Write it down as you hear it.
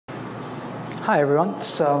Hi everyone.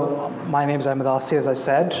 So my name is Ahmed, as I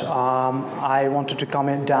said. I wanted to come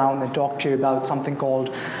in down and talk to you about something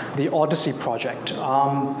called the Odyssey Project.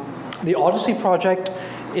 The Odyssey Project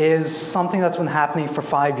is something that's been happening for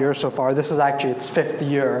 5 years so far. This is actually its 5th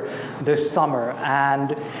year this summer,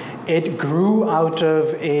 and it grew out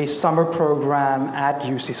of a summer program at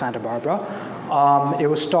UC Santa Barbara. It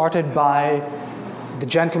was started by the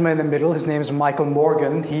gentleman in the middle. His name is Michael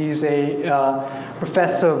Morgan. He's a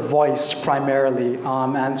professor of voice primarily,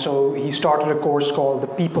 and so he started a course called The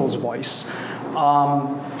People's Voice.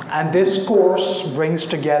 And this course brings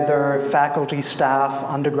together faculty, staff,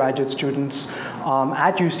 undergraduate students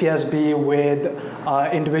at UCSB with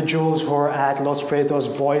individuals who are at Los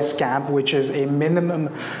Pretos Boys Camp, which is a minimum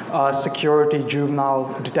security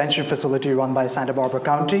juvenile detention facility run by Santa Barbara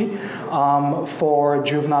County for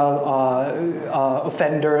juvenile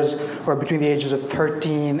offenders who are between the ages of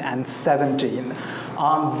 13 and 17.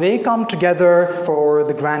 They come together for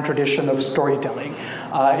the grand tradition of storytelling.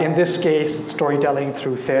 In this case, storytelling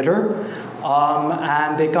through theater.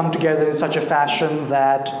 And they come together in such a fashion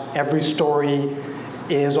that every story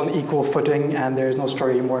is on equal footing and there is no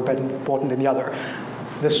story more important than the other.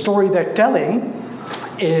 The story they're telling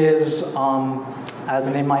is, as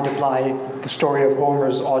the name might imply, the story of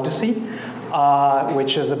Homer's Odyssey,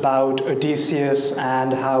 which is about Odysseus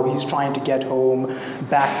and how he's trying to get home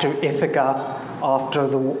back to Ithaca after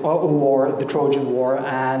the war, the Trojan War,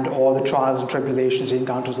 and all the trials and tribulations he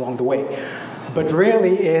encounters along the way. But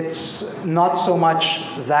really, it's not so much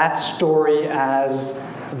that story as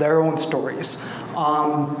their own stories.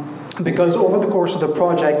 Because over the course of the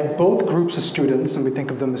project, both groups of students, and we think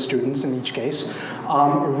of them as students in each case,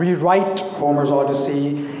 rewrite Homer's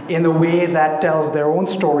Odyssey in a way that tells their own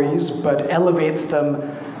stories, but elevates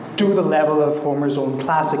them to the level of Homer's own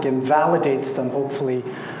classic and validates them, hopefully,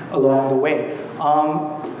 along the way.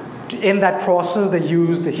 In that process, they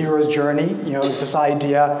use the hero's journey, this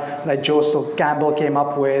idea that Joseph Campbell came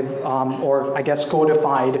up with, or I guess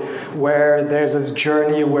codified, where there's this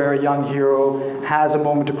journey where a young hero has a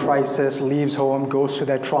moment of crisis, leaves home, goes through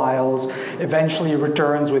their trials, eventually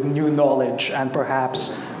returns with new knowledge and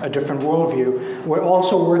perhaps a different worldview. We're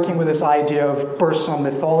also working with this idea of personal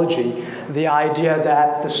mythology, the idea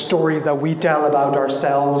that the stories that we tell about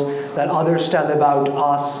ourselves, that others tell about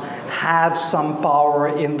us, have some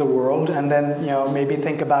power in the world, and then maybe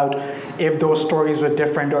think about if those stories were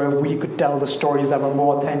different, or if we could tell the stories that were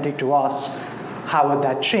more authentic to us, how would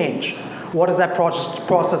that change? What does that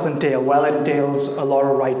process entail? Well, it entails a lot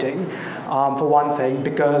of writing, for one thing,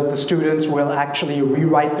 because the students will actually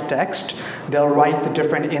rewrite the text. They'll write the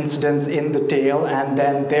different incidents in the tale, and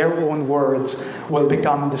then their own words will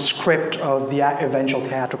become the script of the eventual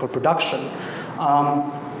theatrical production.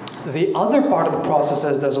 The other part of the process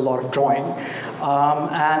is there's a lot of drawing.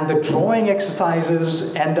 And the drawing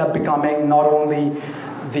exercises end up becoming not only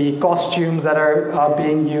the costumes that are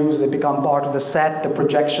being used, they become part of the set, the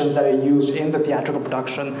projections that are used in the theatrical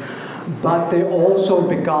production, but they also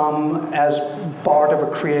become as part of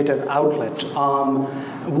a creative outlet.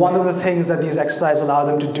 One of the things that these exercises allow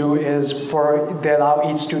them to do is they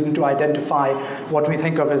allow each student to identify what we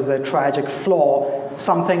think of as their tragic flaw,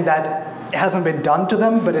 something that hasn't been done to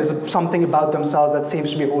them, but is something about themselves that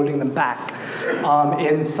seems to be holding them back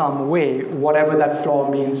in some way, whatever that flaw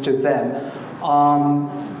means to them.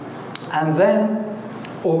 And then,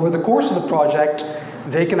 over the course of the project,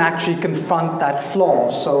 they can actually confront that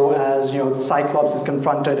flaw. So as the Cyclops is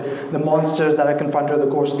confronted, the monsters that are confronted over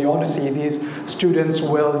the course of the Odyssey, these students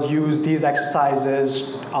will use these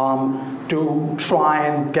exercises to try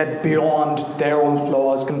and get beyond their own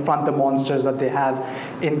flaws, confront the monsters that they have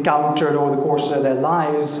encountered over the course of their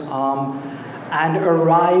lives, and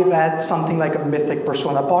arrive at something like a mythic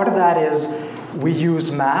persona. Part of that is we use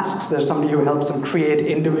masks. There's somebody who helps them create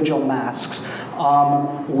individual masks,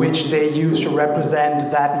 which they use to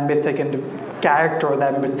represent that mythic character,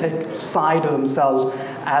 that mythic side of themselves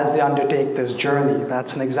as they undertake this journey.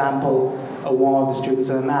 That's an example of one of the students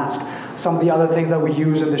in the mask. Some of the other things that we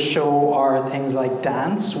use in the show are things like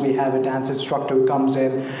dance. We have a dance instructor who comes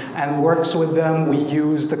in and works with them. We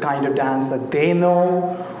use the kind of dance that they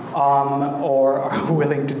know, or are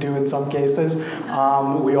willing to do in some cases.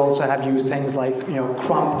 We also have used things like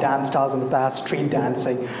crump dance styles in the past, street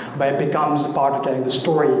dancing, but it becomes part of telling the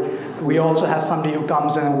story. We also have somebody who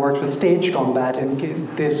comes in and works with stage combat,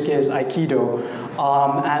 in this case Aikido,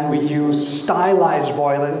 and we use stylized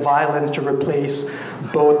violence to replace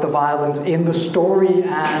both the violence in the story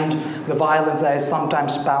and the violence that is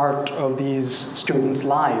sometimes part of these students'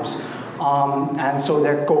 lives. And so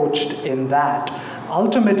they're coached in that.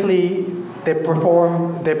 Ultimately, They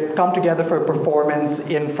come together for a performance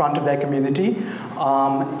in front of their community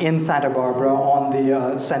in Santa Barbara on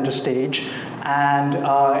the center stage, and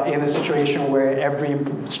in a situation where every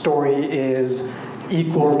story is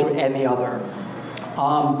equal to any other.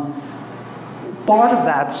 Part of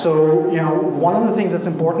that, so one of the things that's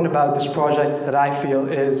important about this project that I feel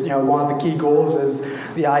is, one of the key goals is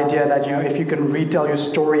the idea that if you can retell your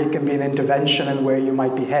story, it can be an intervention in where you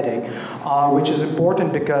might be heading, which is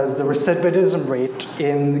important because the recidivism rate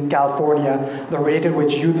in California, the rate at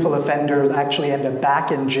which youthful offenders actually end up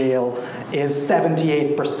back in jail, is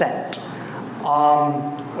 78%,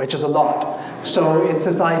 which is a lot. So it's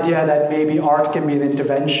this idea that maybe art can be an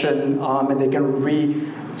intervention, and they can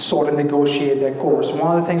sort of negotiate their course.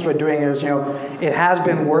 One of the things we're doing is, it has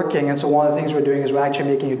been working, and so one of the things we're doing is we're actually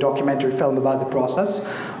making a documentary film about the process.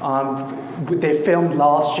 They filmed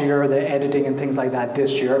last year, they're editing and things like that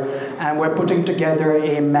this year, and we're putting together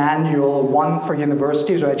a manual, one for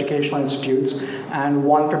universities or educational institutes, and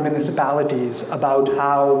one for municipalities about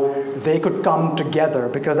how they could come together,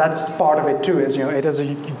 because that's part of it too, is, it is a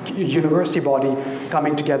university body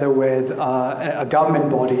coming together with a government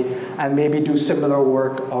body and maybe do similar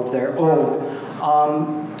work of their own.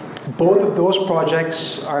 Both of those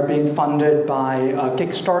projects are being funded by a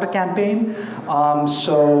Kickstarter campaign.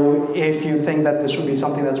 So if you think that this would be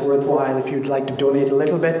something that's worthwhile, if you'd like to donate a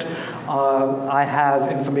little bit, I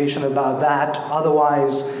have information about that.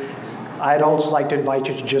 Otherwise, I'd also like to invite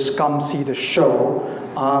you to just come see the show.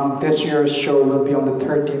 This year's show will be on the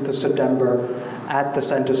 13th of September at the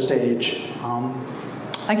center stage.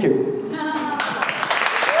 Thank you.